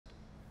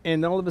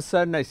and all of a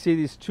sudden I see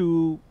these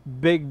two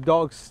big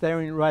dogs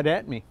staring right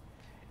at me,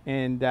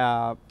 and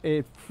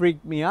it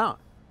freaked me out.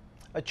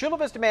 A Chula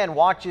Vista man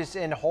watches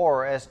in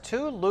horror as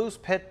two loose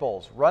pit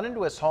bulls run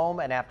into his home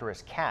and after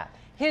his cat.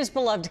 His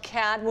beloved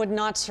cat would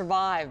not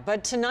survive,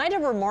 but tonight a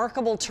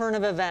remarkable turn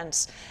of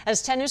events.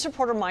 As 10 News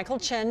reporter Michael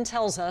Chen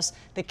tells us,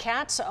 the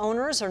cat's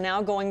owners are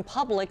now going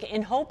public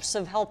in hopes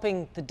of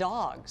helping the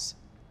dogs.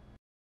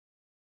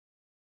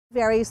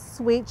 Very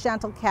sweet,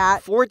 gentle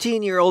cat.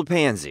 14-year-old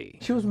Pansy.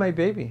 She was my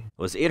baby.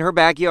 Was in her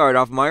backyard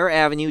off Meyer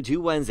Avenue 2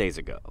 Wednesdays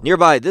ago.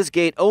 Nearby, this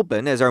gate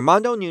opened as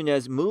Armando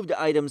Nunez moved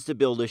items to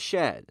build a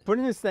shed.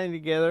 Putting this thing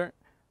together,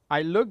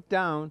 I look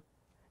down,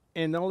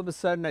 and all of a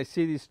sudden I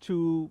see these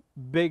two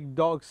big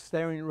dogs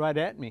staring right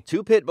at me.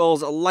 Two pit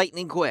bulls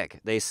lightning quick.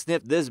 They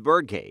sniffed this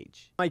bird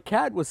cage. My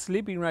cat was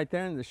sleeping right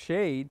there in the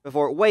shade.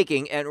 Before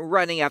waking and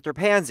running after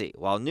Pansy,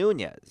 while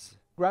Nunez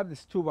Grabbed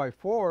this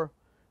 2x4,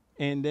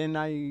 and then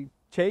I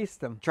chased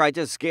them. tried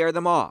to scare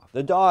them off.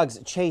 The dogs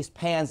chased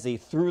Pansy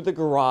through the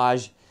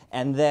garage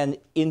and then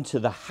into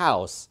the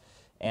house.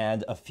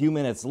 And a few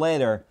minutes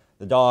later,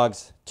 the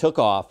dogs took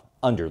off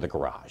under the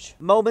garage.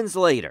 Moments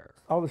later,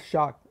 I was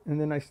shocked, and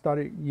then I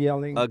started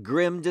yelling. a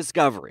grim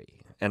discovery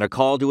and a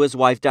call to his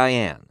wife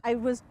Diane. I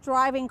was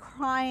driving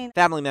crying.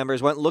 Family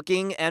members went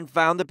looking and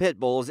found the pit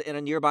bulls in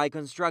a nearby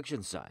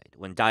construction site.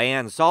 When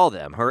Diane saw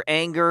them, her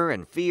anger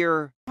and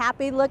fear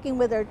Happy looking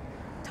with their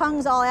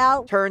tongues all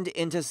out. turned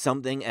into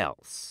something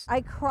else.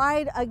 I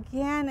cried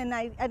again, and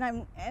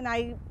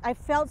I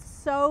felt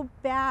so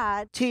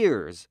bad.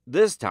 Tears,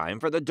 this time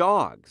for the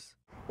dogs.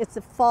 It's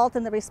the fault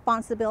and the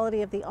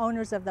responsibility of the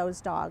owners of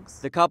those dogs.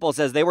 The couple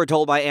says they were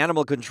told by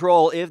animal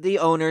control if the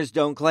owners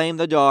don't claim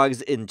the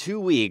dogs in 2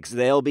 weeks,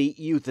 they'll be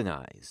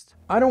euthanized.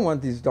 I don't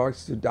want these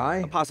dogs to die.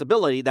 A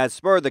possibility that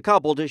spurred the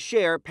couple to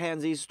share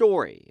Pansy's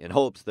story in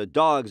hopes the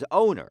dog's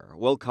owner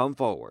will come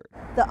forward.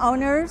 The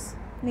owners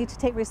need to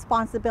take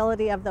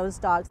responsibility of those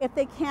dogs. If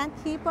they can't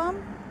keep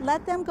them,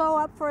 let them go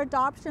up for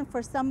adoption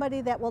for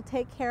somebody that will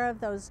take care of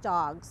those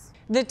dogs.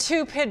 The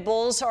two pit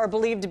bulls are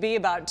believed to be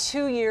about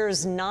 2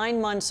 years, 9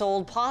 months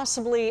old,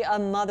 possibly a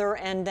mother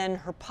and then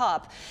her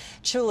pup.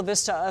 Chula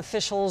Vista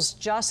officials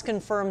just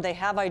confirmed they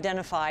have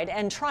identified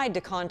and tried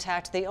to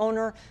contact the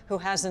owner, who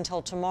has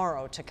until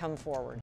tomorrow to come forward.